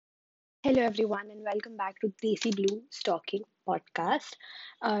Hello, everyone, and welcome back to Desi Blue Stalking Podcast.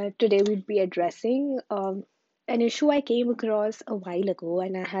 Today, we'll be addressing an issue I came across a while ago,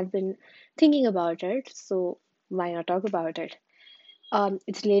 and I have been thinking about it. So, why not talk about it?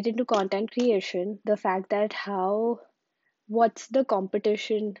 It's related to content creation. The fact that what's the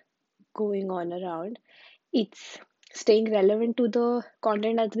competition going on around? It's staying relevant to the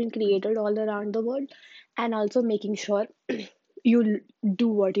content that's been created all around the world, and also making sure do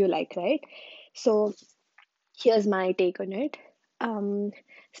what you like, right? So here's my take on it. Um,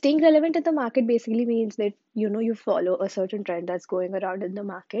 Staying relevant in the market basically means that you follow a certain trend that's going around in the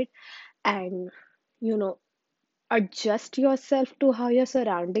market, and you know adjust yourself to how your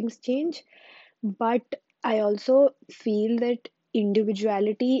surroundings change. But I also feel that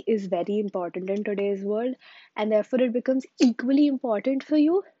individuality is very important in today's world, and therefore it becomes equally important for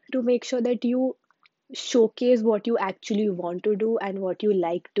you to make sure that you showcase what you actually want to do and what you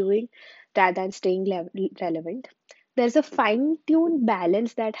like doing rather than staying relevant. There's a fine tuned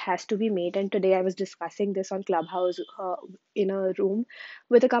balance that has to be made. And today I was discussing this on Clubhouse in a room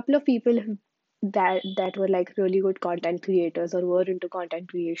with a couple of people that were like really good content creators or were into content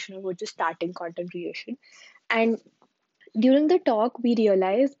creation or were just starting content creation. And during the talk, we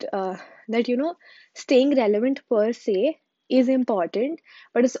realized that staying relevant per se is important,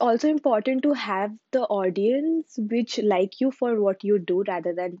 but it's also important to have the audience which like you for what you do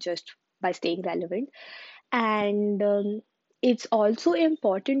rather than just by staying relevant. And it's also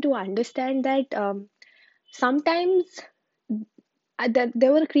important to understand that sometimes that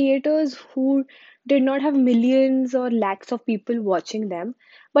there were creators who did not have millions or lakhs of people watching them,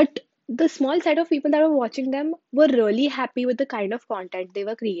 but the small set of people that were watching them were really happy with the kind of content they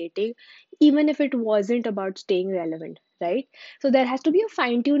were creating, even if it wasn't about staying relevant, right? So there has to be a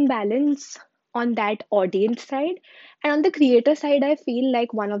fine-tuned balance on that audience side. And on the creator side, I feel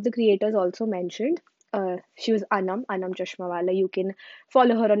like one of the creators also mentioned, she was Anam Chashmawala. You can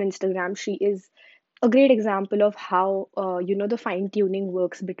follow her on Instagram. She is a great example of how the fine tuning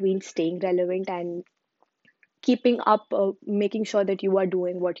works between staying relevant and keeping up, making sure that you are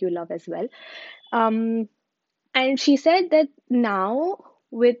doing what you love as well. um, and she said that now,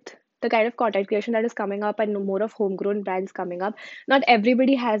 with the kind of content creation that is coming up and more of homegrown brands coming up, not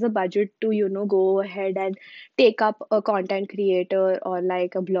everybody has a budget to go ahead and take up a content creator or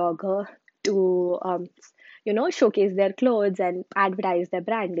like a blogger to showcase their clothes and advertise their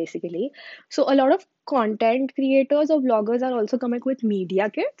brand basically. So a lot of content creators or bloggers are also coming with media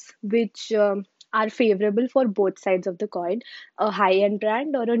kits which are favorable for both sides of the coin, a high end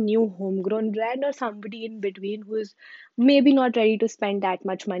brand or a new homegrown brand or somebody in between who is maybe not ready to spend that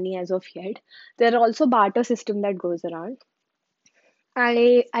much money as of yet. There are also barter system that goes around.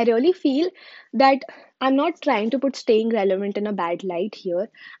 I really feel that I'm not trying to put staying relevant in a bad light here.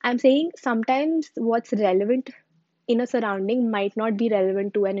 I'm saying sometimes what's relevant in a surrounding might not be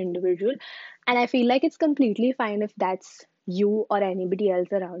relevant to an individual, and I feel like it's completely fine if that's you or anybody else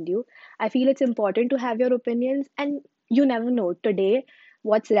around you. I feel it's important to have your opinions, and you never know, today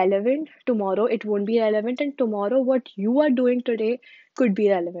what's relevant, tomorrow it won't be relevant, and tomorrow what you are doing today could be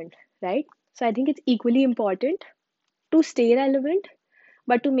relevant, right? So I think it's equally important to stay relevant,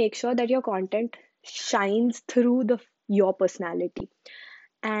 but to make sure that your content shines through the your personality.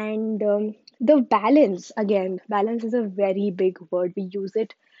 And the balance, again, balance is a very big word. We use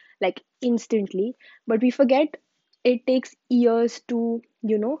it like instantly, but we forget it takes years to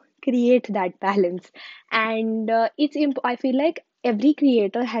create that balance. And I feel like every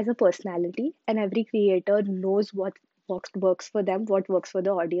creator has a personality, and every creator knows what works for them, what works for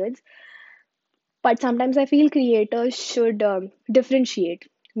the audience. But sometimes I feel creators should differentiate.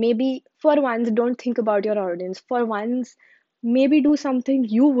 Maybe for once, don't think about your audience. For once, maybe do something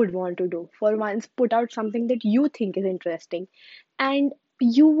you would want to do. For once, put out something that you think is interesting. And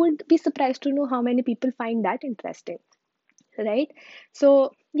you would be surprised to know how many people find that interesting, right?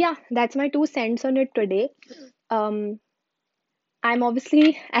 So, yeah, that's my 2 cents on it today. Um, I'm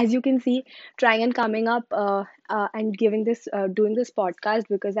obviously, as you can see, trying and coming up and doing this podcast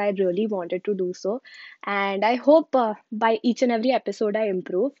because I really wanted to do so. And I hope by each and every episode I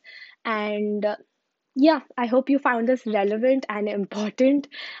improve. And yeah, I hope you found this relevant and important.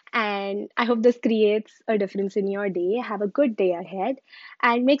 And I hope this creates a difference in your day. Have a good day ahead.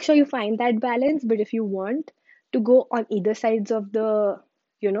 And make sure you find that balance. But if you want to go on either sides of the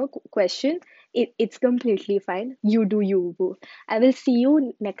question, it's completely fine. You do you, boo. I will see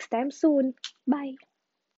you next time soon. Bye.